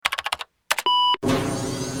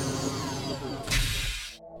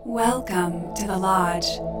Welcome to the Lodge.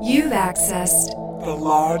 You've accessed the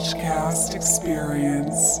Lodgecast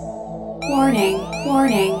experience. Warning,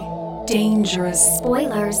 warning, dangerous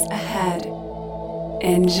spoilers ahead.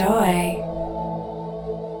 Enjoy.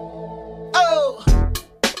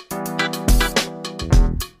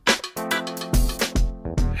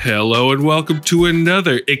 Hello and welcome to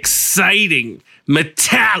another exciting,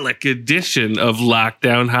 metallic edition of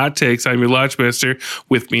Lockdown Hot Takes. I'm your Lodgemaster.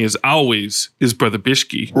 With me, as always, is Brother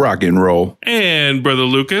Bishki. Rock and roll. And Brother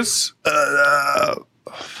Lucas.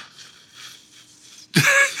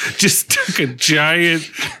 Just took a giant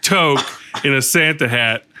toke in a Santa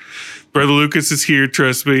hat. Brother Lucas is here,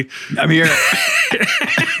 trust me. I'm here.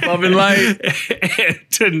 Love and light. And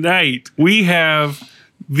tonight, we have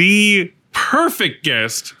the perfect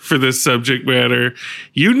guest for this subject matter.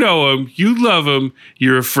 You know him, you love him,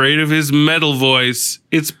 you're afraid of his metal voice.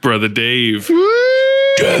 It's Brother Dave.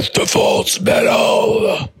 Death to false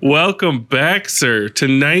metal. Welcome back, sir.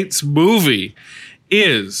 Tonight's movie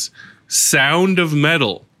is Sound of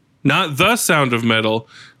Metal. Not The Sound of Metal,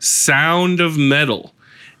 Sound of Metal.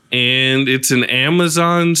 And it's an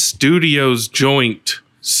Amazon Studios joint.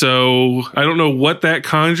 So I don't know what that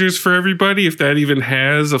conjures for everybody, if that even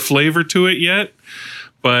has a flavor to it yet,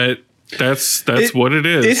 but that's what it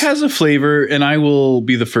is. It has a flavor, and I will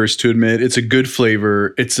be the first to admit it's a good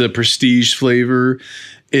flavor. It's a prestige flavor.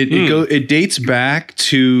 It dates back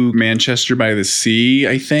to Manchester by the Sea,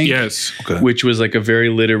 I think. Yes. Okay. Which was like a very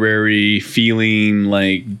literary feeling,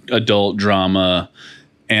 like adult drama.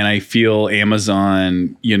 And I feel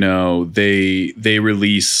Amazon, they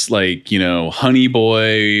release Honey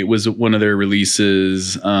Boy was one of their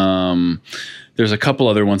releases. There's a couple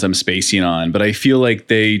other ones I'm spacing on, but I feel like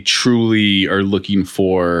they truly are looking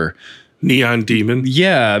for Neon Demon.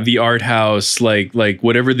 Yeah, the art house, like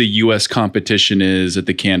whatever the US competition is at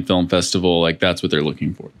the Cannes Film Festival, like that's what they're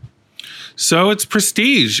looking for. So it's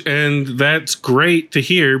prestige, and that's great to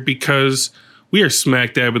hear because we are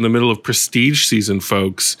smack dab in the middle of prestige season,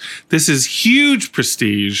 folks. This is huge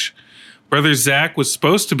prestige. Brother Zach was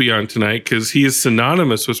supposed to be on tonight because he is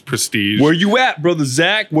synonymous with prestige. Where you at, Brother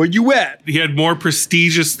Zach? Where you at? He had more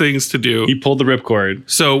prestigious things to do. He pulled the ripcord.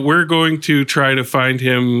 So we're going to try to find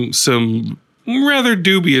him some rather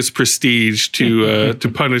dubious prestige to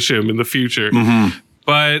punish him in the future. Mm-hmm.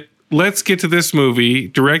 But let's get to this movie,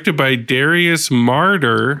 directed by Darius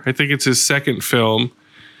Marder. I think it's his second film.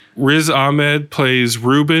 Riz Ahmed plays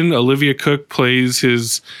Ruben. Olivia Cook plays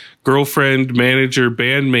his girlfriend, manager,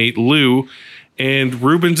 bandmate, Lou. And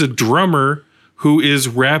Ruben's a drummer who is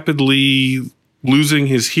rapidly losing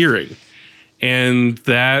his hearing. And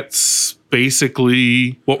that's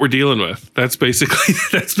basically what we're dealing with. That's basically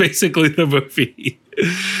the movie.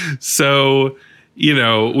 So,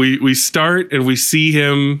 we start and we see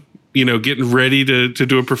him, getting ready to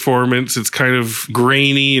do a performance. It's kind of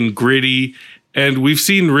grainy and gritty. And we've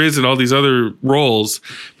seen Riz in all these other roles,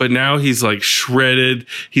 but now he's like shredded.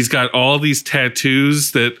 He's got all these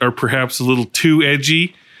tattoos that are perhaps a little too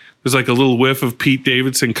edgy. There's like a little whiff of Pete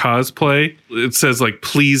Davidson cosplay. It says like,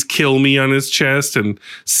 please kill me on his chest and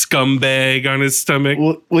scumbag on his stomach.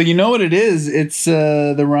 Well, you know what it is? It's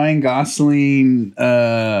the Ryan Gosling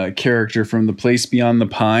character from The Place Beyond the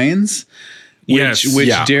Pines.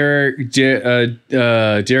 Which Derek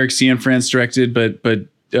Cianfrance directed, but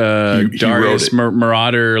Darius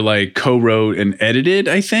Marauder co-wrote and edited,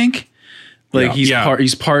 I think.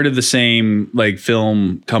 He's part of the same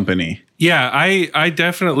film company. Yeah, I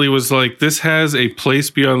definitely was like, this has a Place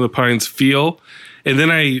Beyond the Pines feel. And then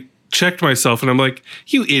I checked myself and I'm like,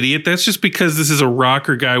 you idiot, that's just because this is a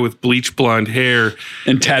rocker guy with bleach blonde hair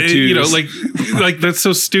and tattoos. Like that's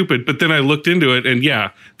so stupid. But then I looked into it and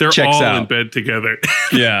they're all in bed together.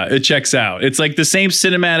 Yeah, it checks out. It's like the same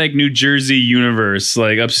cinematic New Jersey universe,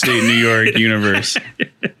 like upstate New York universe.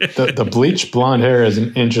 The bleach blonde hair is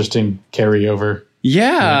an interesting carryover.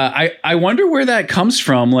 Yeah, I wonder where that comes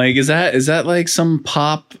from. Like, is that like some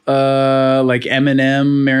pop, like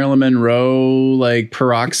Eminem, Marilyn Monroe, like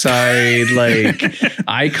peroxide, like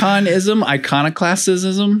iconoclasticism?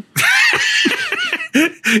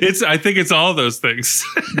 I think it's all those things.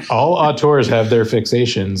 All auteurs have their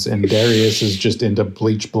fixations, and Darius is just into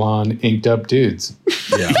bleach blonde, inked up dudes.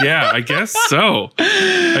 Yeah, I guess so.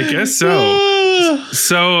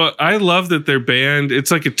 So I love that their band, it's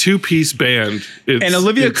like a two-piece band. And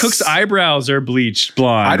Olivia Cook's eyebrows are bleached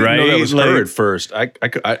blonde, I didn't right? know that was her at first. I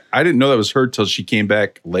didn't know that was her till she came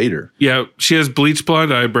back later. Yeah, she has bleach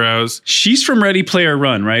blonde eyebrows. She's from Ready Player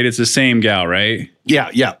One, right? It's the same gal, right? Yeah.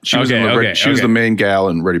 She was the main gal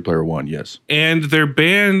in Ready Player One, yes. And their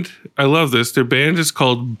band, I love this, their band is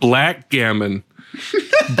called Black Gammon.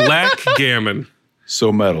 Black Gammon.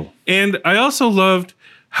 So metal. And I also loved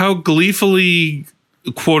how gleefully,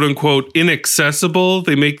 quote unquote, inaccessible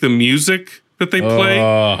they make the music that they play.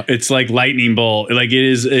 It's like lightning bolt. Like it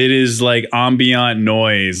is like ambient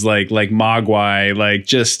noise, like Mogwai, like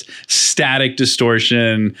just static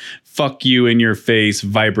distortion, fuck you in your face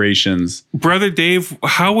vibrations. Brother Dave,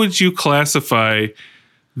 how would you classify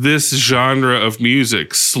this genre of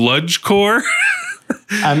music? Sludgecore?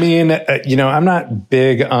 I mean, I'm not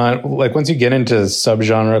big on, like, once you get into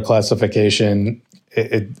subgenre classification,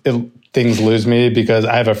 things lose me, because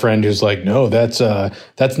I have a friend who's like, no, that's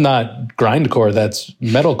not grindcore, that's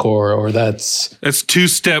metalcore, or that's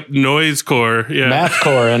two-step noisecore,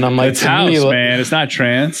 mathcore, and I'm like, It's house, man. It's not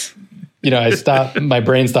trance. My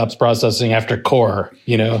brain stops processing after core,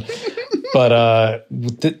 but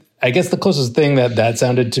I guess the closest thing that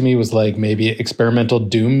sounded to me was like maybe experimental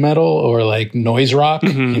doom metal or like noise rock,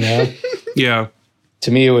 Yeah.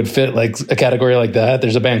 To me, it would fit like a category like that.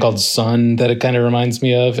 There's a band called Sun that it kind of reminds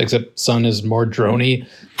me of, except Sun is more droney.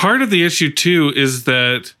 Part of the issue, too, is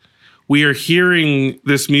that we are hearing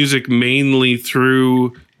this music mainly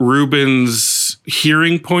through Ruben's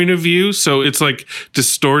hearing point of view. So it's like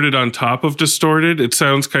distorted on top of distorted. It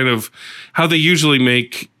sounds kind of how they usually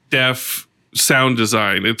make deaf sound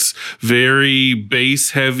design. It's very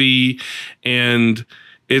bass heavy, and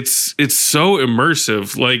it's so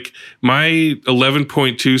immersive. Like my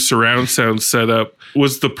 11.2 surround sound setup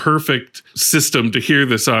was the perfect system to hear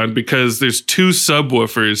this on, because there's two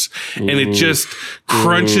subwoofers and it just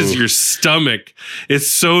crunches your stomach. It's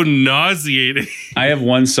so nauseating. I have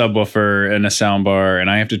one subwoofer and a soundbar, and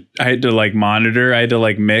I had to like monitor. I had to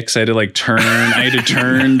like mix. I had to like turn. I had to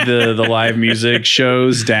turn the live music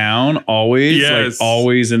shows down always, Yes. like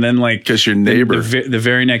always, and then like Because your neighbor. the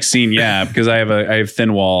very next scene, yeah, because I have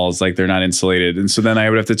thin walls, like they're not insulated, and so then I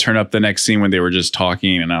would have to turn up the next scene when they were just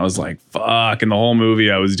talking, and I was like, fuck. And the whole movie,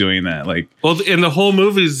 I was doing that, like. Well, and the whole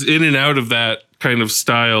movie's in and out of that kind of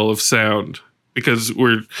style of sound, because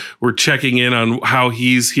we're checking in on how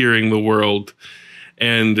he's hearing the world,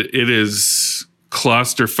 and it is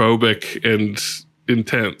claustrophobic and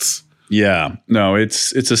intense. Yeah, no,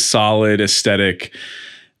 it's a solid aesthetic,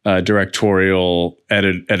 directorial,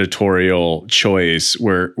 editorial choice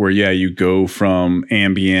where yeah, you go from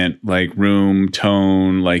ambient, like room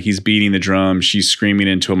tone, like he's beating the drums, she's screaming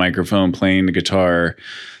into a microphone, playing the guitar,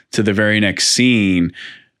 to the very next scene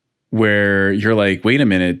where you're like, wait a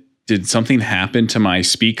minute, did something happen to my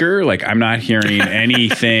speaker? Like, I'm not hearing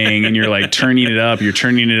anything. And you're like turning it up,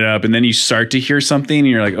 and then you start to hear something and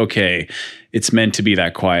you're like, okay, it's meant to be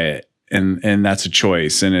that quiet. And that's a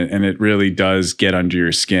choice. And it really does get under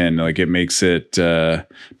your skin. Like, it makes it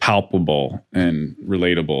palpable and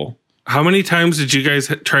relatable. How many times did you guys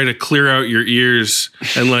try to clear out your ears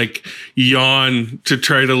and like yawn to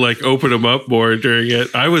try to like open them up more during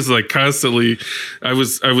it? I was like constantly, I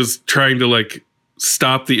was trying to like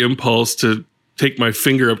stop the impulse to take my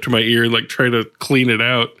finger up to my ear and like try to clean it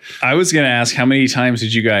out. I was going to ask, how many times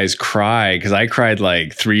did you guys cry? Because I cried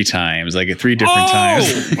like 3 times, like at 3 different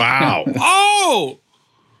times. Wow. Oh,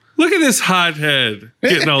 look at this hothead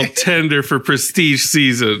getting all tender for Prestige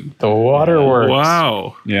season. The waterworks.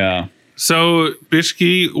 Wow. Yeah. So,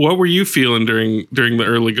 Bishki, what were you feeling during the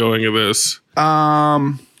early going of this?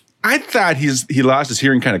 I thought he lost his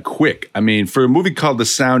hearing kind of quick. I mean, for a movie called The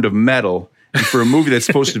Sound of Metal, and for a movie that's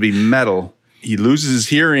supposed to be metal, he loses his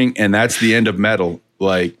hearing, and that's the end of metal.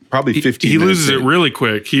 Like probably 15 He minutes loses in. it really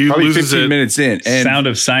quick. He Probably loses 15 it. minutes in. And, Sound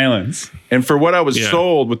of Silence. and for what I was Yeah.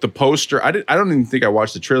 sold with the poster, I don't even think I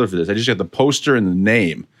watched the trailer for this. I just got the poster and the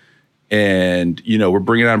name. And, we're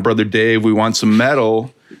bringing on Brother Dave. We want some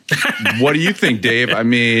metal. What do you think, Dave? I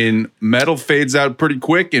mean, metal fades out pretty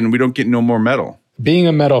quick, and we don't get no more metal. Being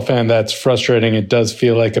a metal fan, that's frustrating. It does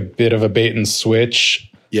feel like a bit of a bait and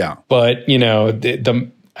switch. Yeah. But,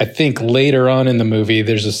 I think later on in the movie,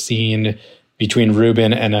 there's a scene between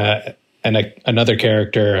Ruben and another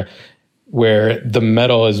character where the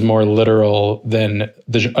metal is more literal than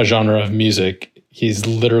a genre of music. He's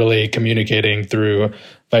literally communicating through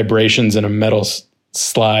vibrations in a metal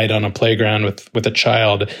slide on a playground with a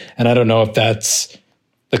child. And I don't know if that's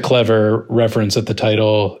the clever reference that the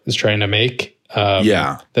title is trying to make.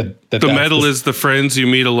 Yeah. The metal is the friends you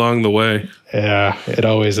meet along the way. Yeah, it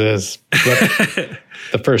always is. But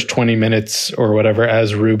the first 20 minutes or whatever,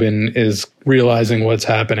 as Ruben is realizing what's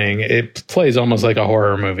happening, it plays almost like a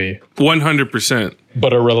horror movie. 100%.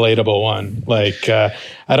 But a relatable one. Like, I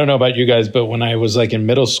don't know about you guys, but when I was like in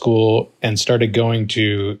middle school and started going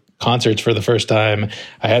to concerts for the first time,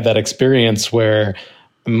 I had that experience where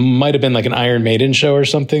it might have been like an Iron Maiden show or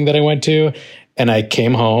something that I went to. And I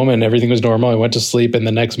came home and everything was normal. I went to sleep, and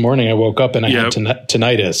the next morning I woke up and I had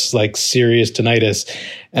tinnitus, like serious tinnitus.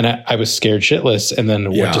 And I was scared shitless, and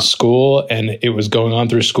then went to school, and it was going on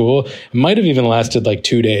through school. It might have even lasted like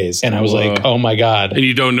 2 days. And I was like, oh my God. And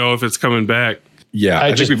you don't know if it's coming back. Yeah.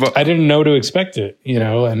 I didn't know to expect it,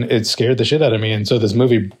 and it scared the shit out of me. And so this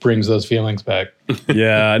movie brings those feelings back.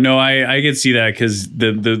 Yeah, no, I could see that, because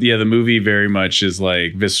the movie very much is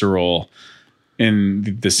like visceral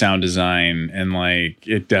in the sound design, and like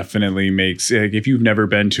it definitely makes, like, if you've never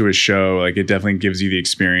been to a show, like it definitely gives you the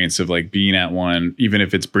experience of like being at one, even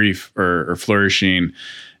if it's brief or flourishing.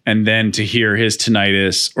 And then to hear his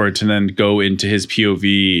tinnitus, or to then go into his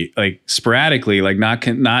POV, like sporadically, like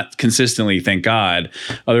not consistently, thank God.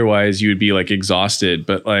 Otherwise you would be like exhausted.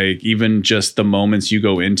 But like even just the moments you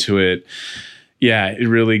go into it, yeah, it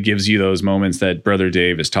really gives you those moments that Brother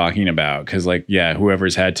Dave is talking about. Cause like, yeah,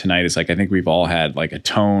 whoever's had tinnitus, like I think we've all had like a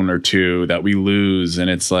tone or two that we lose. And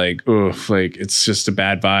it's like, oof, like it's just a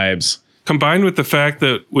bad vibes. Combined with the fact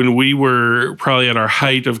that when we were probably at our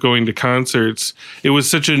height of going to concerts, it was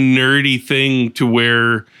such a nerdy thing to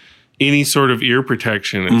wear any sort of ear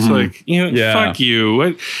protection. It's like, fuck you.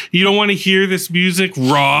 What? You don't want to hear this music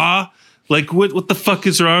raw? Like, what the fuck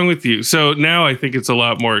is wrong with you? So now I think it's a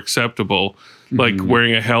lot more acceptable. Like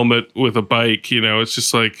wearing a helmet with a bike, it's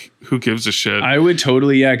just like, who gives a shit? I would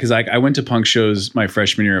totally, because I went to punk shows my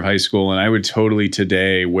freshman year of high school, and I would totally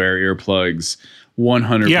today wear earplugs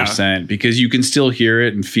 100%, because you can still hear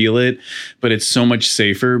it and feel it, but it's so much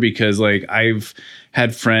safer, because like I've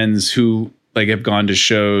had friends who like have gone to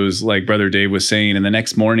shows, like Brother Dave was saying, and the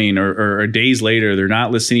next morning or days later, they're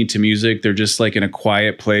not listening to music. They're just like in a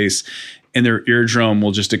quiet place, and their eardrum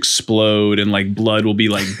will just explode, and like blood will be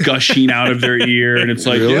like gushing out of their ear. And it's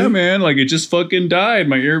like, yeah, man, like it just fucking died.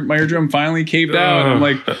 My eardrum finally caved out. And I'm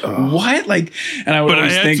like, what? Like, and I would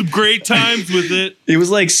always think, some great times with it. It was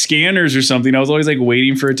like Scanners or something. I was always like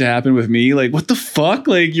waiting for it to happen with me. Like, what the fuck?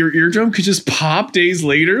 Like your eardrum could just pop days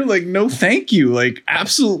later. Like, no, thank you. Like,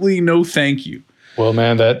 absolutely no, thank you. Well,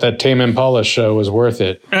 man, that Tame Impala show was worth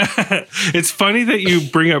it. It's funny that you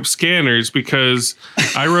bring up Scanners, because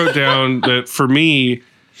I wrote down that for me,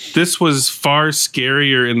 this was far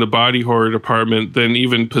scarier in the body horror department than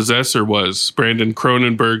even Possessor was, Brandon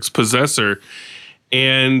Cronenberg's Possessor.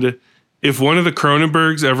 And if one of the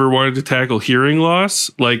Cronenbergs ever wanted to tackle hearing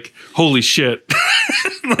loss, like, holy shit,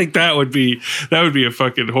 like that would be a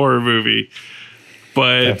fucking horror movie.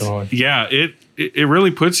 But definitely. Yeah, it really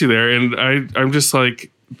puts you there. And I'm just like,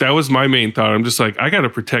 that was my main thought. I'm just like, I got to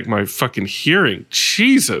protect my fucking hearing.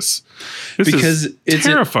 Jesus. Because it's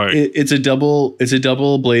terrifying. It's a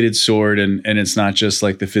double bladed sword. And it's not just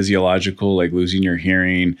like the physiological, like losing your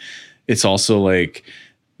hearing. It's also like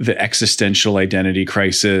the existential identity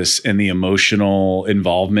crisis and the emotional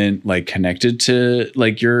involvement, like connected to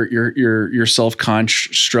like your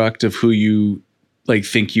self-construct of who you like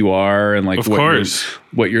think you are, and like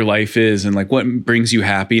what your life is, and like what brings you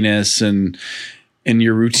happiness, and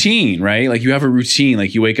your routine, right? Like you have a routine,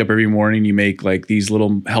 like you wake up every morning, you make like these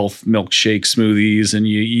little health milkshake smoothies, and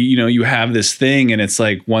you have this thing. And it's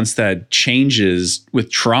like, once that changes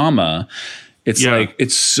with trauma, it's like,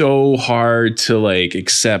 it's so hard to like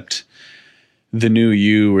accept the new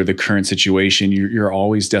you or the current situation. You're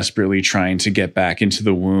always desperately trying to get back into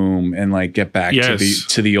the womb and like get back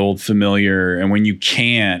to the old familiar. And when you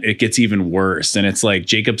can't, it gets even worse. And it's like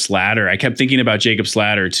Jacob's Ladder. I kept thinking about Jacob's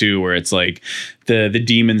Ladder too, where it's like the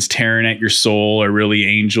demons tearing at your soul are really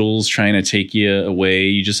angels trying to take you away.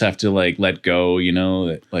 You just have to like let go,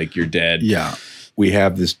 that like you're dead. Yeah. We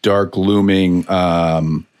have this dark looming,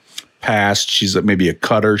 past. She's maybe a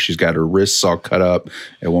cutter. She's got her wrists all cut up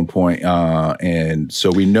at one point. And so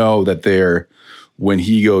we know that when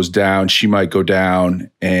he goes down, she might go down.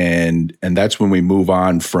 And that's when we move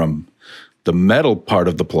on from the metal part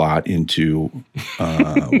of the plot into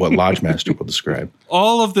what Lodge Master will describe.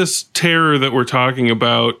 All of this terror that we're talking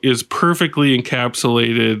about is perfectly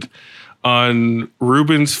encapsulated on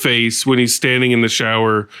Ruben's face when he's standing in the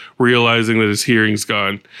shower, realizing that his hearing's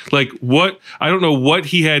gone. Like, what? I don't know what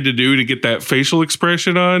he had to do to get that facial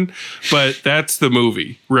expression on, but that's the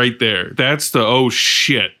movie right there. That's the, oh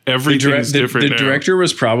shit, everything's different now. The director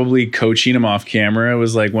was probably coaching him off camera. It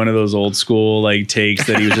was like one of those old school like takes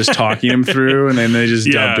that he was just talking him through, and then they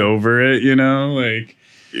just dubbed over it, like,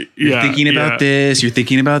 you're thinking about this, you're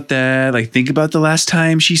thinking about that. Like, think about the last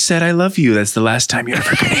time she said, I love you. That's the last time you're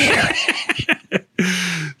ever going to hear it.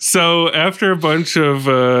 So after a bunch of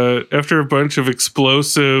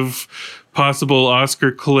explosive, possible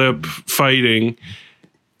Oscar clip fighting,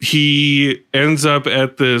 he ends up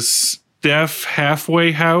at this deaf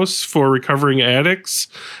halfway house for recovering addicts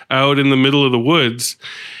out in the middle of the woods.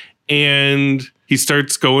 And he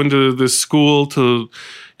starts going to this school to,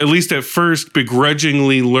 at least at first,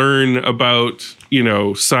 begrudgingly learn about,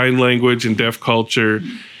 sign language and deaf culture.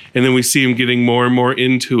 And then we see him getting more and more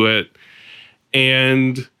into it.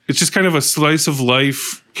 And it's just kind of a slice of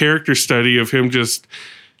life character study of him just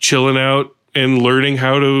chilling out and learning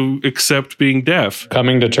how to accept being deaf.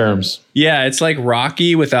 Coming to terms. Yeah, it's like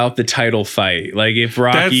Rocky without the title fight. Like if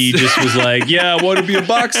Rocky just was like, yeah, I want to be a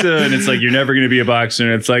boxer. And it's like, you're never going to be a boxer.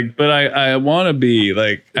 And it's like, but I want to be.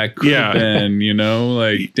 Like, I could have been,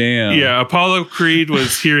 like, damn. Yeah, Apollo Creed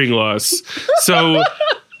was hearing loss. So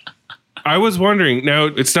I was wondering, now,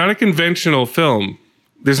 it's not a conventional film.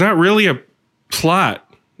 There's not really a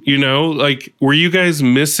plot, Like, were you guys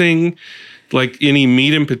missing like any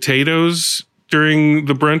meat and potatoes during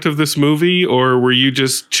the brunt of this movie, or were you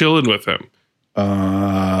just chilling with him?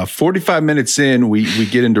 45 minutes in, we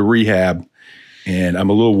get into rehab, and I'm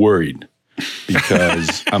a little worried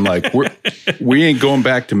because I'm like, we ain't going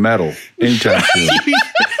back to metal anytime soon.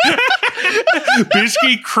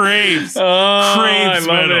 Bishki craves I love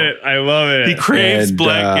metal. it. I love it. He craves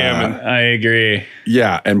Blackgammon. I agree.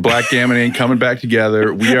 Yeah, and Blackgammon ain't coming back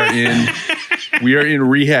together. We are in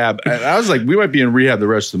rehab. And I was like, we might be in rehab the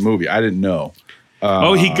rest of the movie. I didn't know.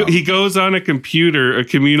 He goes on a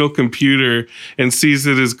communal computer, and sees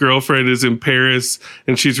that his girlfriend is in Paris,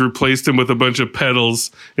 and she's replaced him with a bunch of pedals,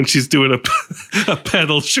 and she's doing a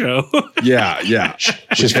pedal show. Yeah.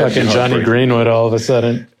 She's fucking Johnny Greenwood all of a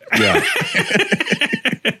sudden. Yeah.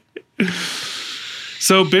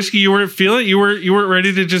 So Bishki, you weren't feeling it? You weren't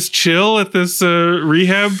ready to just chill at this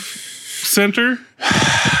rehab center?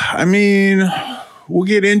 I mean, we'll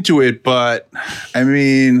get into it, but I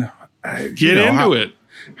mean, get into it.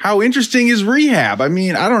 How interesting is rehab? I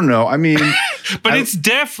mean, I don't know. I mean, but it's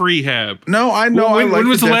deaf rehab. No, I know. When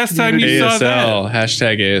was the last time you saw that?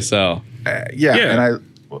 Hashtag ASL. Yeah, and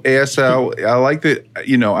ASL. I like that.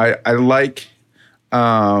 I like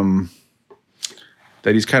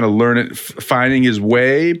that he's kind of learning, finding his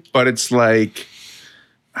way. But it's like,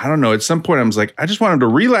 I don't know. At some point, I was like, I just want him to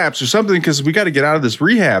relapse or something because we got to get out of this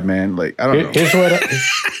rehab, man. Like, I don't know. Here's what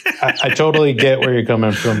I totally get where you're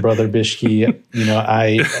coming from, Brother Bishki.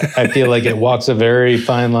 I feel like it walks a very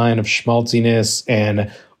fine line of schmaltziness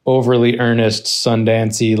and overly earnest,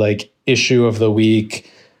 Sundancey, like issue of the week,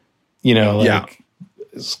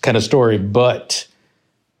 kind of story. But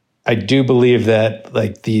I do believe that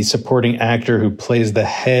like the supporting actor who plays the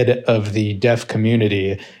head of the deaf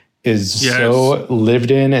community is so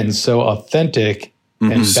lived in and so authentic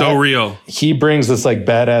and so real. He brings this like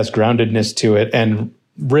badass groundedness to it, and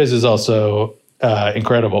Riz is also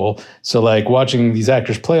incredible. So like watching these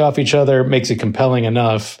actors play off each other makes it compelling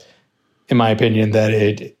enough, in my opinion, that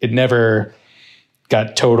it never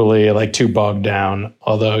got totally like too bogged down.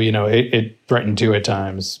 Although it threatened to at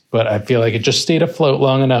times, but I feel like it just stayed afloat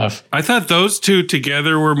long enough. I thought those two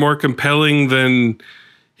together were more compelling than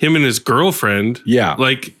him and his girlfriend. Yeah,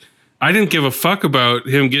 like. I didn't give a fuck about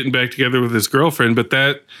him getting back together with his girlfriend, but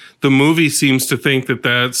the movie seems to think that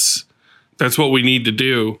that's what we need to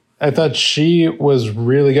do. I thought she was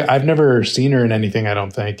really good. I've never seen her in anything, I don't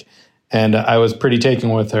think. And I was pretty taken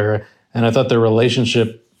with her. And I thought their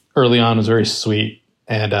relationship early on was very sweet.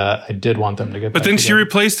 And I did want them to get But then she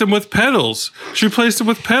replaced him with pedals.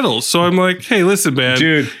 So I'm like, hey, listen, man.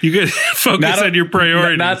 Dude. You got to focus on your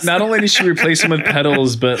priorities. Not only did she replace him with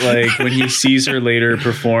pedals, but like when he sees her later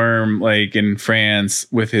perform like in France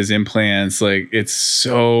with his implants, like it's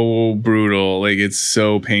so brutal. Like it's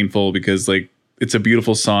so painful because like it's a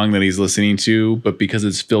beautiful song that he's listening to, but because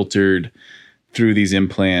it's filtered through these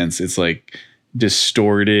implants, it's like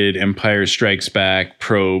distorted Empire Strikes Back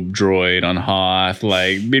probe droid on Hoth,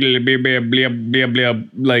 like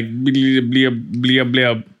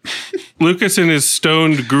Lucas in his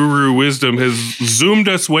stoned guru wisdom has zoomed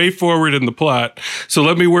us way forward in the plot. So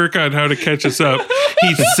let me work on how to catch us up.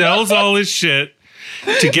 He sells all his shit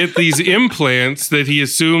to get these implants that he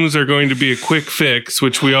assumes are going to be a quick fix,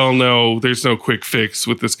 which we all know there's no quick fix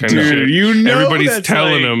with this kind of shit. Everybody's that's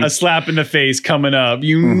telling like him a slap in the face coming up.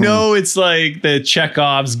 Know it's like the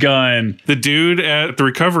Chekhov's gun. The dude at the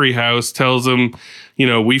recovery house tells him,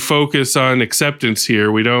 we focus on acceptance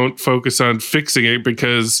here. We don't focus on fixing it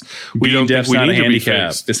because we don't think we need to be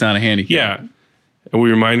fixed. It's not a handicap. Yeah. And we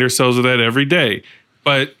remind ourselves of that every day.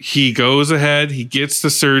 But he goes ahead, he gets the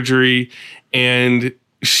surgery, and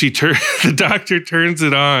the doctor turns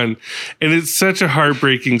it on. And it's such a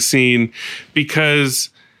heartbreaking scene because,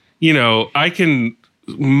 I can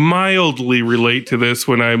mildly relate to this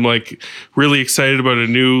when I'm like really excited about a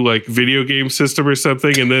new like video game system or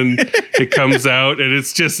something, and then it comes out and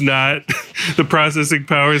it's just not, the processing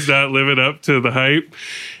power is not living up to the hype.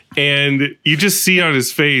 And you just see on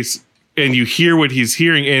his face and you hear what he's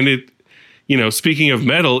hearing, and it, you know, speaking of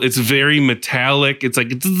metal, it's very metallic. It's like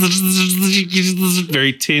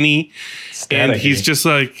very tinny. And he's just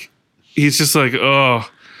like, oh,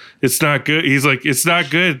 it's not good. He's like, it's not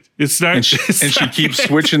good. It's not. And she keeps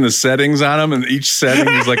switching the settings on him, and each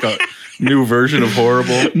setting is like a new version of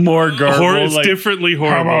horrible. More garble. It's like, differently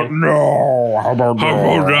horrible. How about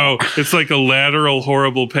No. It's like a lateral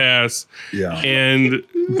horrible pass. Yeah.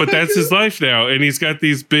 But that's his life now. And he's got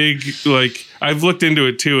these big, like, I've looked into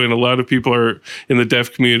it too. And a lot of people are in the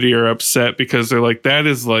deaf community are upset because they're like, that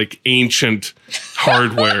is like ancient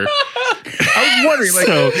hardware. I was wondering,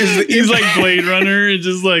 like, he's like Blade Runner, it's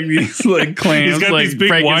just like these like clamps. He's got like these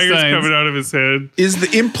big wires Frankensteins. coming out of his head. is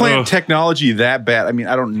the implant technology that bad? I mean,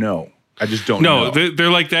 I don't know. I just don't know. No,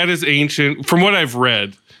 they're like, that is ancient. From what I've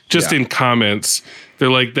read, just in comments,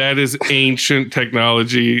 they're like, that is ancient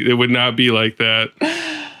technology. It would not be like that.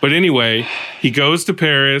 But anyway, he goes to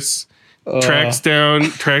Paris, tracks down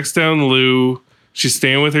Lou. She's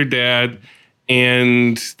staying with her dad,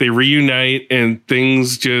 and they reunite, and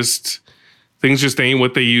things just ain't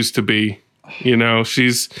what they used to be. You know,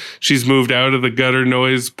 she's moved out of the gutter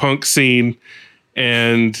noise punk scene,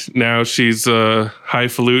 and now she's a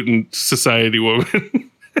highfalutin society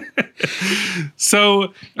woman.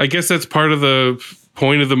 So I guess that's part of the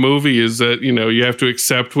point of the movie, is that, you know, you have to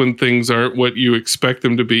accept when things aren't what you expect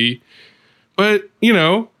them to be. But, you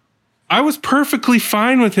know, I was perfectly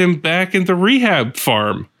fine with him back in the rehab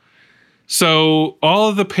farm. So all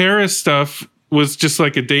of the Paris stuff was just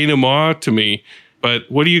like a denouement to me. But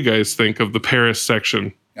what do you guys think of the Paris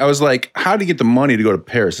section? I was like, how do you get the money to go to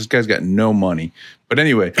Paris? This guy's got no money. But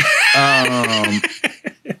anyway,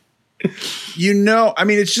 you know, I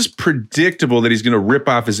mean, it's just predictable that he's going to rip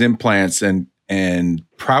off his implants and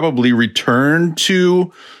probably return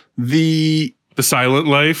to the Silent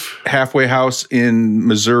Life halfway house in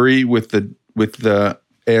Missouri with the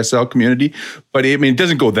ASL community. But I mean, it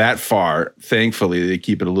doesn't go that far. Thankfully, they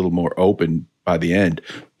keep it a little more open by the end.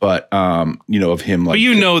 But you know, of him like, but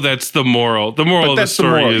you know, that's the moral. The moral of the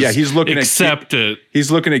story is, he's looking accept it. He's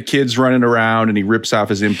looking at kids running around, and he rips off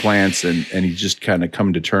his implants, and he's just kind of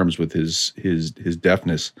coming to terms with his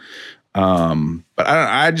deafness. But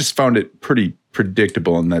I just found it pretty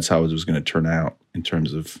predictable, and that's how it was going to turn out in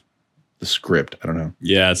terms of the script. I don't know.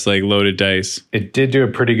 Yeah, it's like loaded dice. It did do a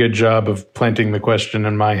pretty good job of planting the question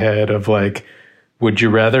in my head of like, would you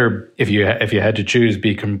rather, if you had to choose,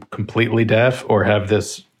 be completely deaf or have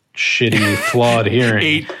this shitty, flawed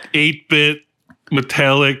hearing? 8-bit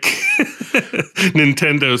metallic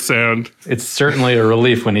Nintendo sound. It's certainly a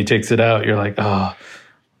relief when he takes it out. You're like, oh,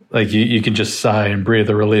 like you can just sigh and breathe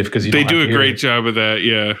the relief because they do a great job of that.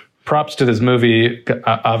 Yeah. Props to this movie.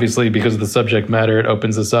 Obviously, because of the subject matter, it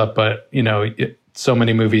opens us up. But you know, so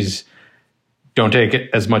many movies don't take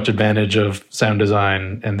as much advantage of sound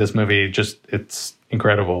design, and this movie it's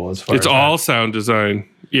incredible as far. It's as all sound design.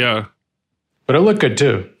 Yeah. But it looked good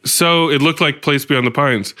too. So it looked like Place Beyond the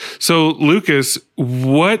Pines. So Lucas,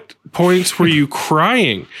 what points were you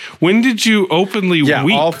crying? When did you openly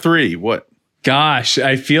weep? All three. What? Gosh,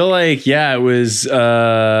 I feel like, it was,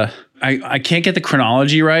 I can't get the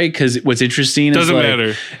chronology right, because what's interesting doesn't is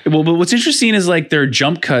matter. Well, but what's interesting is like there are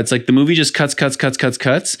jump cuts, like the movie just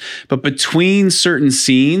cuts. But between certain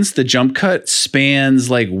scenes, the jump cut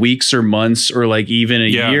spans like weeks or months or like even a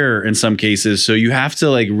year in some cases. So you have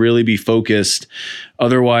to like really be focused.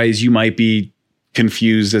 Otherwise you might be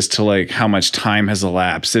confused as to like how much time has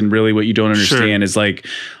elapsed. And really what you don't understand is like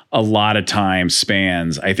a lot of time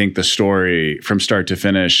spans, I think, the story from start to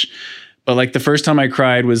finish. But like the first time I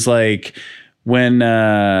cried was like when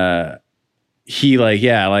he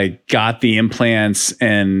got the implants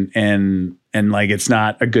and like it's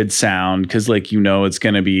not a good sound because like, you know, it's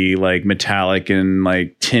going to be like metallic and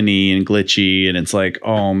like tinny and glitchy, and it's like,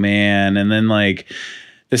 oh man. And then like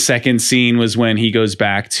the second scene was when he goes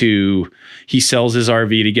back to, he sells his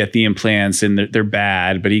RV to get the implants, and they're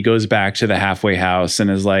bad, but he goes back to the halfway house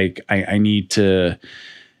and is like, I need to,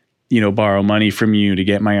 you know, borrow money from you to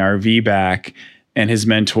get my RV back. And his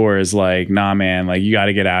mentor is like, nah, man, like you got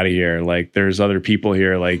to get out of here. Like there's other people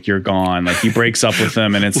here. Like you're gone. Like he breaks up with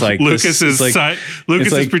them, and it's like Lucas is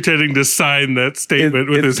pretending to sign that statement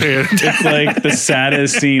with his hand. It's like the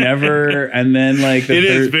saddest scene ever. And then like it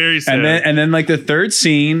is very sad. And then like the third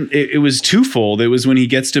scene, it was twofold. It was when he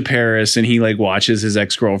gets to Paris and he like watches his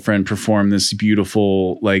ex-girlfriend perform this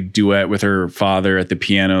beautiful like duet with her father at the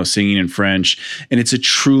piano, singing in French, and it's a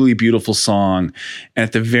truly beautiful song. And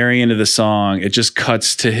at the very end of the song, it just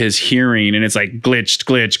cuts to his hearing, and it's like glitch. It's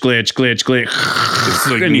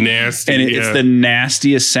like nasty. And it's the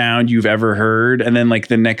nastiest sound you've ever heard. And then like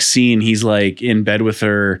the next scene, he's like in bed with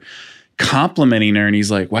her, complimenting her, and he's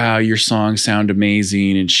like, wow, your songs sound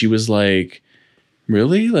amazing. And she was like,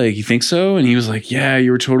 really? Like, you think so? And he was like, yeah, you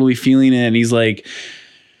were totally feeling it. And he's like,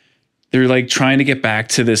 they're like trying to get back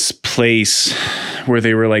to this place where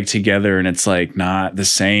they were like together, and it's like not the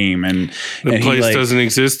same. And the place like, doesn't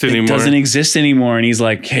exist anymore. It doesn't exist anymore. And he's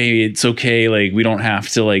like, hey, it's okay. Like, we don't have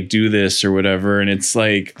to like do this or whatever. And it's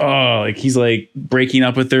like, oh, like he's like breaking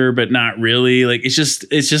up with her, but not really. Like, it's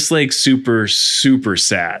just like super, super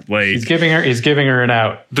sad. Like he's giving her an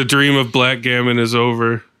out. The dream of blackgammon is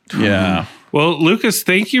over. Yeah. Well, Lucas,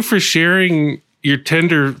 thank you for sharing your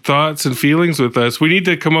tender thoughts and feelings with us. We need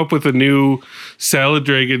to come up with a new Salad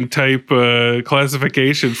Dragon type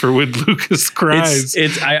classification for when Lucas cries.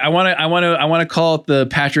 I want to call it the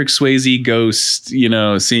Patrick Swayze ghost,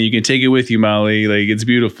 scene. You can take it with you, Molly. Like, it's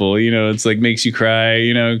beautiful. It's like makes you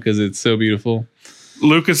cry, because it's so beautiful.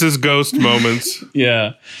 Lucas's ghost moments.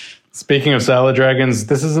 Yeah. Speaking of salad dragons,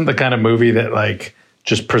 this isn't the kind of movie that like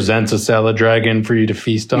just presents a salad dragon for you to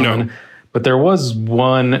feast on. No. But there was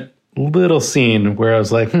one little scene where I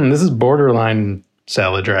was like, this is borderline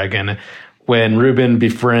salad dragon, when Ruben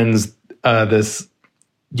befriends this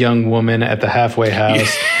young woman at the halfway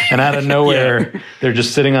house, and out of nowhere, they're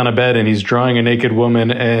just sitting on a bed, and he's drawing a naked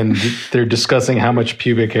woman, and they're discussing how much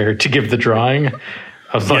pubic hair to give the drawing.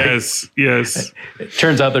 I was like, yes. It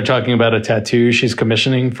turns out they're talking about a tattoo she's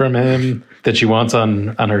commissioning from him that she wants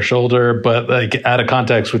on her shoulder, but like out of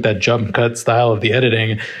context with that jump cut style of the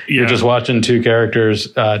editing, you're just watching two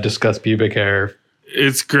characters discuss pubic hair.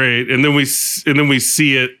 It's great, and then we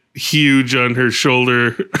see it huge on her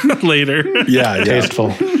shoulder later. Yeah,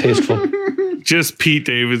 tasteful. Just Pete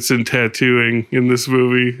Davidson tattooing in this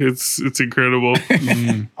movie. It's incredible.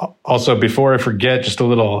 Also, before I forget, just a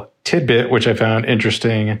little tidbit which I found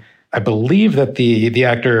interesting. I believe that the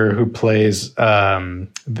actor who plays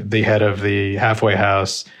the head of the halfway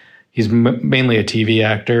house, he's mainly a TV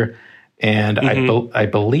actor, and I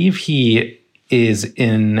believe he is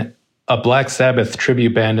in a Black Sabbath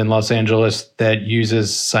tribute band in Los Angeles that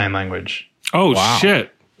uses sign language. Oh,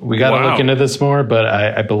 shit. We got to look into this more, but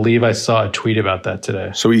I believe I saw a tweet about that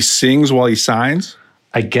today. So he sings while he signs?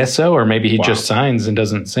 I guess so, or maybe he just signs and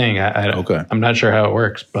doesn't sing. Okay. I'm not sure how it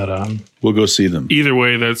works, but we'll go see them. Either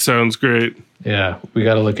way, that sounds great. Yeah, we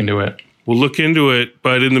got to look into it. We'll look into it,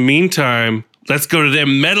 but in the meantime, let's go to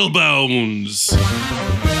them metal bones.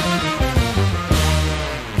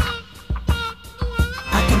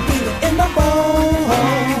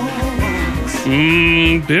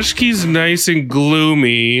 Bishki's nice and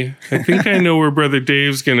gloomy. I think I know where Brother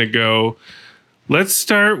Dave's gonna go. Let's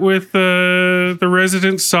start with the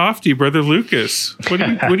resident softy, Brother Lucas. What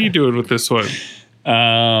are you doing with this one?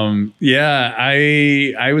 Yeah,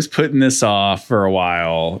 I was putting this off for a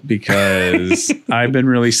while because I've been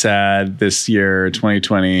really sad this year,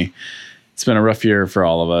 2020. It's been a rough year for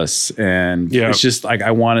all of us. And it's just like, I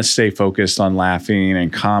want to stay focused on laughing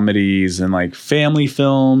and comedies and like family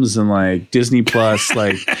films and like Disney Plus,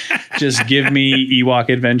 like just give me Ewok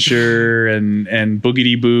Adventure and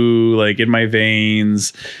Boogity Boo, like in my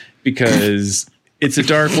veins, because it's a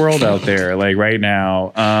dark world out there, like right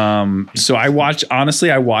now. So I watched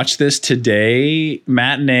this today,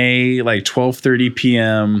 matinee, like 12:30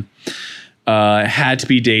 p.m. Had to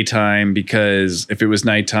be daytime because if it was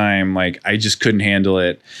nighttime, like I just couldn't handle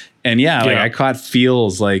it. And like I caught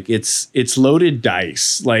feels like it's loaded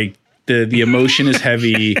dice. Like the emotion is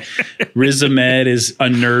heavy. Riz Ahmed is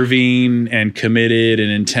unnerving and committed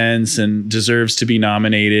and intense and deserves to be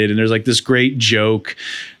nominated. And there's like this great joke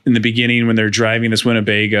in the beginning when they're driving this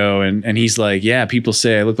Winnebago and he's like, yeah, people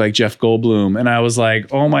say I look like Jeff Goldblum. And I was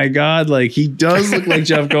like, oh my God, like he does look like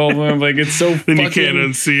Jeff Goldblum. Like it's so then you can't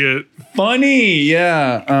unsee it. Funny.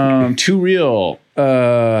 Yeah. Too real.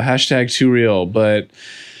 Hashtag too real. But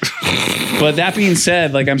that being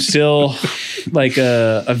said, like I'm still like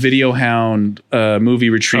a video hound movie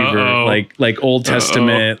retriever, like Old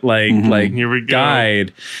Testament, like Here we go.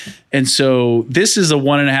 guide. And so this is a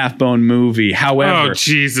 1.5 bone movie. However, oh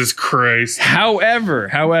Jesus Christ. However,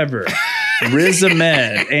 Riz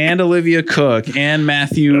Ahmed and Olivia Cook and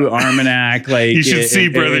Matthew Armanac. Like You should see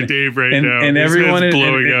Brother Dave right now. And His everyone head's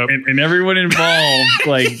blowing up. and everyone involved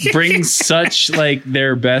like brings such like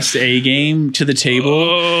their best A game to the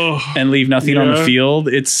table and leave nothing on the field.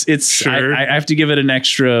 It's Sure. I have to give it an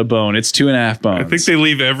extra bone. It's 2.5 bones. I think they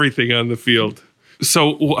leave everything on the field.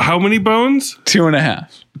 So how many bones? 2.5.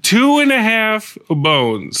 2.5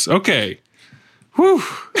 bones. Okay. Whew.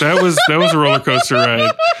 That was a roller coaster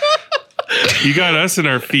ride. You got us in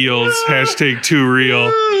our feels. Hashtag too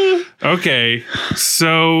real. Okay.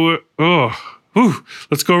 So,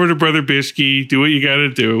 let's go over to Brother Bishke. Do what you got to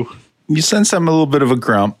do. You sense I'm a little bit of a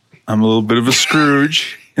grump. I'm a little bit of a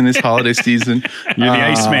Scrooge in this holiday season. You're the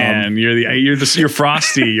Iceman. You're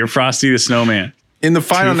Frosty. You're Frosty the Snowman. In the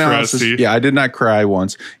final analysis, frosty. yeah, I did not cry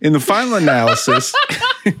once. In the final analysis,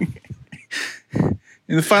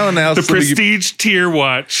 The prestige tier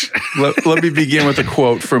watch. let me begin with a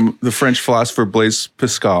quote from the French philosopher Blaise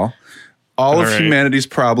Pascal. All of right. humanity's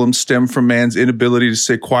problems stem from man's inability to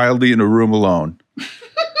sit quietly in a room alone.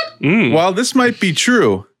 While this might be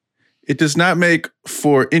true, it does not make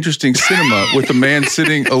for interesting cinema with a man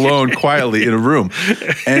sitting alone quietly in a room.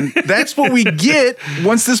 And that's what we get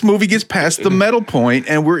once this movie gets past the metal point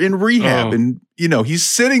and we're in rehab. Oh. And, he's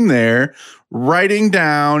sitting there writing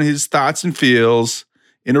down his thoughts and feels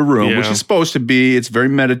in a room, which Yeah. is supposed to be. It's very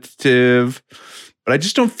meditative. But I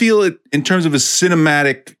just don't feel it in terms of a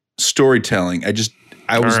cinematic storytelling.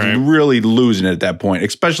 I was right. really losing it at that point,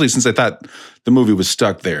 especially since I thought the movie was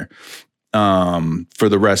stuck there. For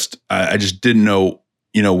the rest, I just didn't know,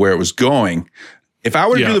 where it was going. If I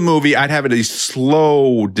were to do the movie, I'd have it a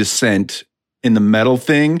slow descent in the metal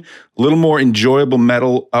thing, a little more enjoyable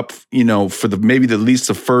metal up, for maybe at least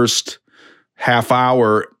the first half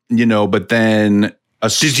hour, but then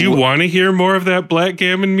Did you want to hear more of that Black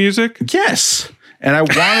Gammon music? Yes. And I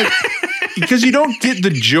wanted, because you don't get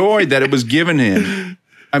the joy that it was given him.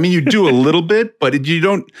 I mean, you do a little bit, but you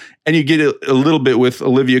don't, and you get a little bit with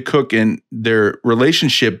Olivia Cook and their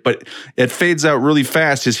relationship, but it fades out really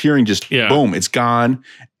fast. His hearing just, boom, it's gone.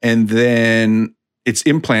 And then it's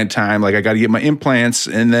implant time. Like, I got to get my implants,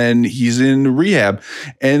 and then he's in rehab.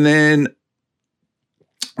 And then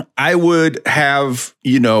I would have,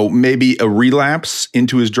 maybe a relapse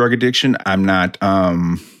into his drug addiction. I'm not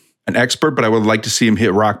an expert, but I would like to see him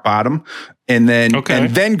hit rock bottom and then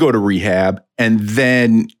go to rehab and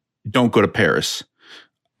then don't go to Paris.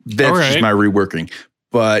 That's just my reworking.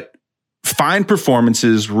 But fine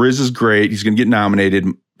performances. Riz is great. He's going to get nominated.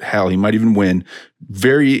 Hell, he might even win.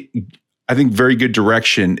 Very good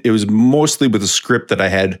direction. It was mostly with a script that I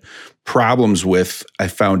had problems with. I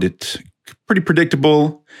found it pretty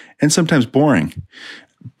predictable and sometimes boring.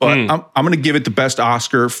 But I'm going to give it the best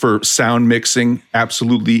Oscar for sound mixing.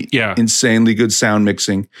 Absolutely insanely good sound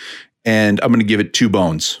mixing. And I'm going to give it 2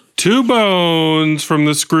 bones. 2 bones from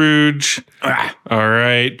the Scrooge. All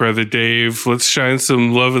right, Brother Dave, let's shine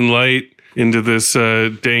some love and light into this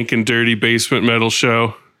dank and dirty basement metal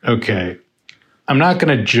show. Okay. I'm not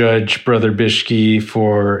going to judge Brother Bishke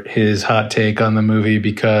for his hot take on the movie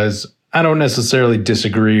because I don't necessarily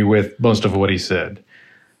disagree with most of what he said.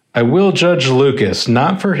 I will judge Lucas,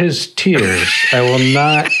 not for his tears. I will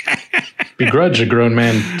not begrudge a grown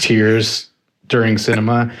man tears during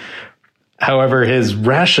cinema. However, his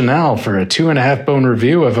rationale for a 2.5 bone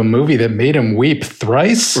review of a movie that made him weep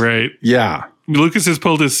thrice. Right. Yeah. Lucas has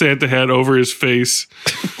pulled his Santa hat over his face.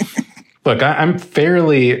 Look, I'm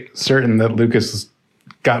fairly certain that Lucas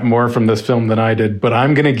got more from this film than I did, but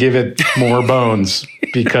I'm going to give it more bones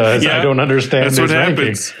because I don't understand That's his what ranking.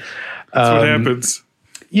 happens. That's what happens.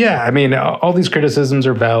 Yeah, I mean, all these criticisms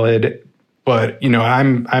are valid, but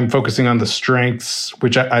I'm focusing on the strengths,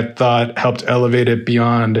 which I thought helped elevate it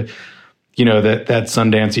beyond, that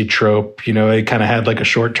Sundancey trope. It kind of had like a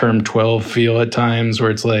short-term 12 feel at times, where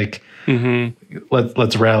it's like,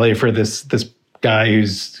 let's rally for this guy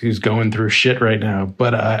who's going through shit right now.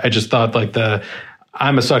 But I just thought like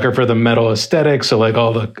I'm a sucker for the metal aesthetic. So like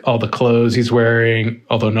all the clothes he's wearing,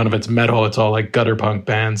 although none of it's metal, it's all like gutter punk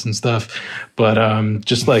bands and stuff. But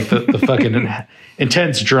just like the fucking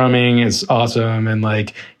intense drumming is awesome. And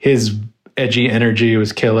like his edgy energy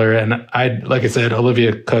was killer. And like I said,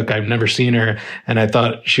 Olivia Cook, I've never seen her. And I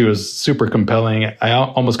thought she was super compelling. I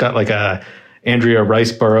almost got like a Andrea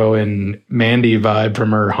Riceborough and Mandy vibe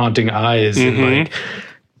from her haunting eyes. And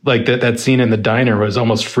like that scene in the diner was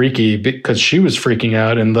almost freaky because she was freaking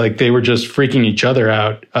out and like they were just freaking each other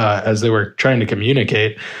out as they were trying to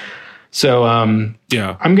communicate. So I'm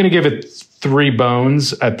going to give it 3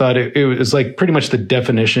 bones. I thought it was like pretty much the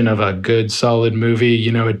definition of a good, solid movie.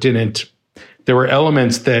 There there were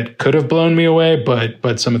elements that could have blown me away,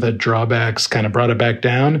 but some of the drawbacks kind of brought it back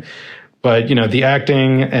down. But, you know, the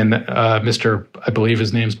acting and Mr. I believe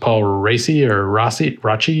his name's Paul Raci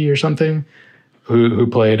or something, who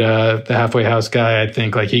played the halfway house guy. I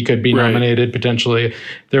think like he could be nominated potentially.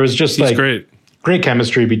 There was just great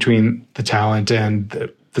chemistry between the talent and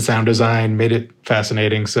the sound design, made it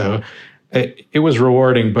fascinating. So it was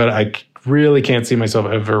rewarding, but I really can't see myself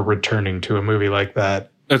ever returning to a movie like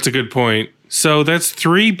that. That's a good point. So that's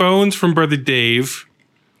 3 bones from Brother Dave.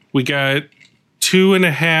 We got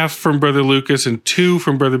 2.5 from Brother Lucas and 2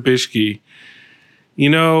 from Brother Bishke. You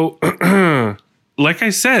know, like I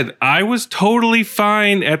said, I was totally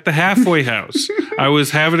fine at the halfway house. I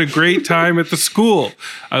was having a great time at the school.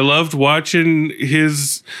 I loved watching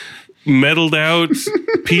his metalled out,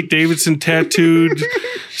 Pete Davidson tattooed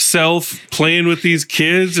self playing with these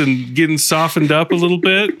kids and getting softened up a little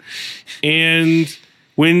bit. And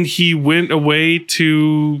when he went away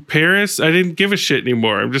to Paris, I didn't give a shit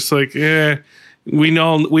anymore. I'm just like, we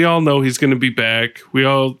all know he's going to be back. We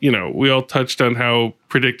all touched on how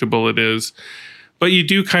predictable it is. But you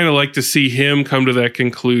do kind of like to see him come to that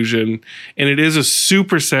conclusion. And it is a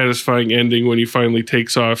super satisfying ending when he finally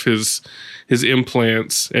takes off his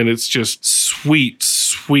implants, and it's just sweet,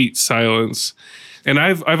 sweet silence. And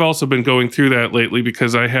I've also been going through that lately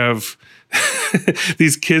because I have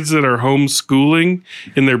these kids that are homeschooling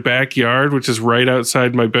in their backyard, which is right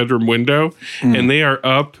outside my bedroom window. And they are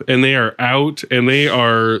up and they are out and they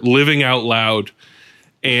are living out loud.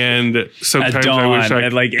 And sometimes at dawn, I wish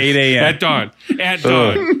at like 8 a.m. At dawn.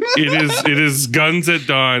 It is guns at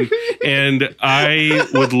dawn. And I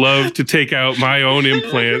would love to take out my own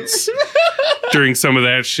implants during some of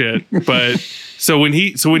that shit. But so when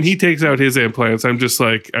he takes out his implants, I'm just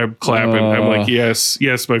like, I'm clapping. I'm like, yes,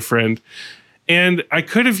 my friend. And I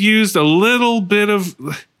could have used a little bit of,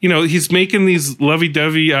 he's making these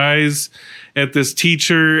lovey-dovey eyes at this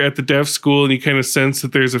teacher at the deaf school, and you kind of sense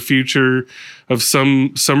that there's a future of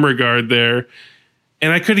some regard there.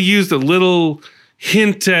 And I could have used a little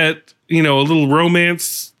hint at, a little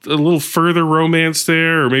romance, a little further romance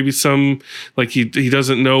there, or maybe some, like he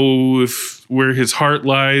doesn't know where his heart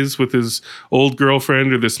lies with his old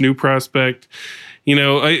girlfriend or this new prospect.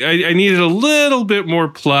 I needed a little bit more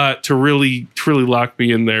plot to really lock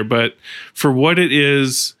me in there. But for what it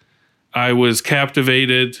is, I was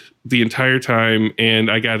captivated the entire time,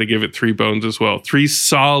 and I got to give it 3 bones as well. 3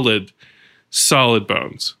 solid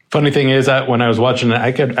bones. Funny thing is that when I was watching it,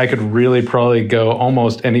 I could really probably go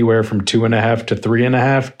almost anywhere from 2.5 to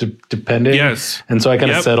 3.5, depending. Yes. And so I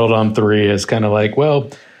kind of settled on 3 as kind of like,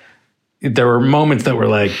 well, there were moments that were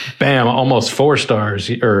like, bam, almost 4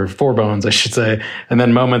 stars, or 4 bones, I should say. And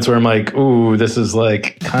then moments where I'm like, ooh, this is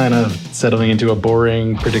like kind of settling into a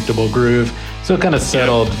boring, predictable groove. So it kind of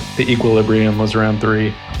settled. The equilibrium was around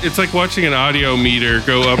 3. It's like watching an audio meter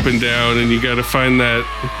go up and down, and you got to find that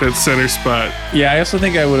center spot. Yeah, I also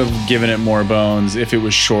think I would have given it more bones if it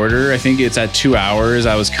was shorter. I think it's at 2 hours.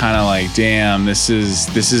 I was kind of like, damn, this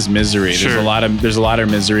is misery. Sure. There's a lot of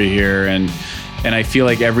misery here, and I feel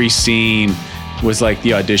like every scene was like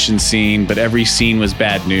the audition scene, but every scene was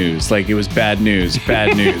bad news. Like it was bad news,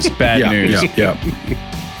 bad news, bad news. Yeah.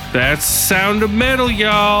 That's Sound of Metal,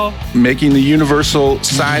 y'all. Making the universal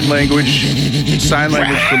sign language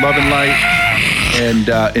for love and light, and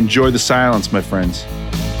enjoy the silence, my friends.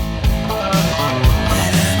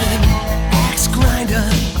 Axe grinder,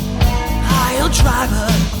 pile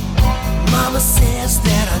driver. Mama says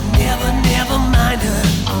that I never mind her.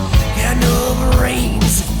 Got no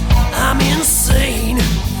brains, I'm insane.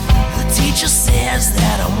 The teacher says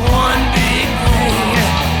that I'm one big pain.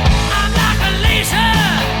 I'm like a laser,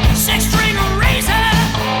 6-string razor.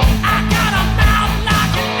 I got a mouth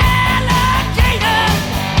like an alligator.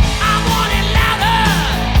 I want it louder,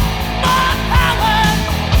 more power.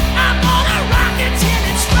 I'm gonna rock it till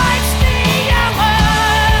it strikes the hour.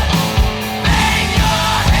 Bang your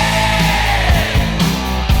head.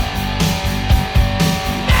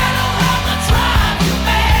 Metal hammer drive you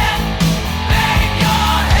mad. Bang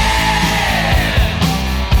your head.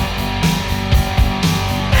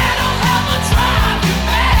 Metal hammer drive you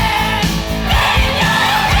mad. Bang your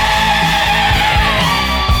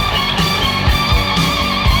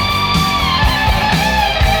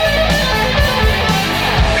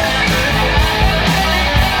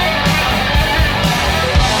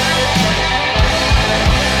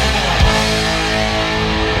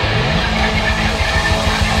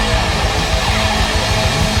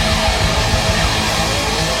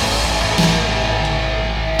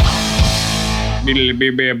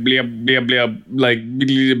Like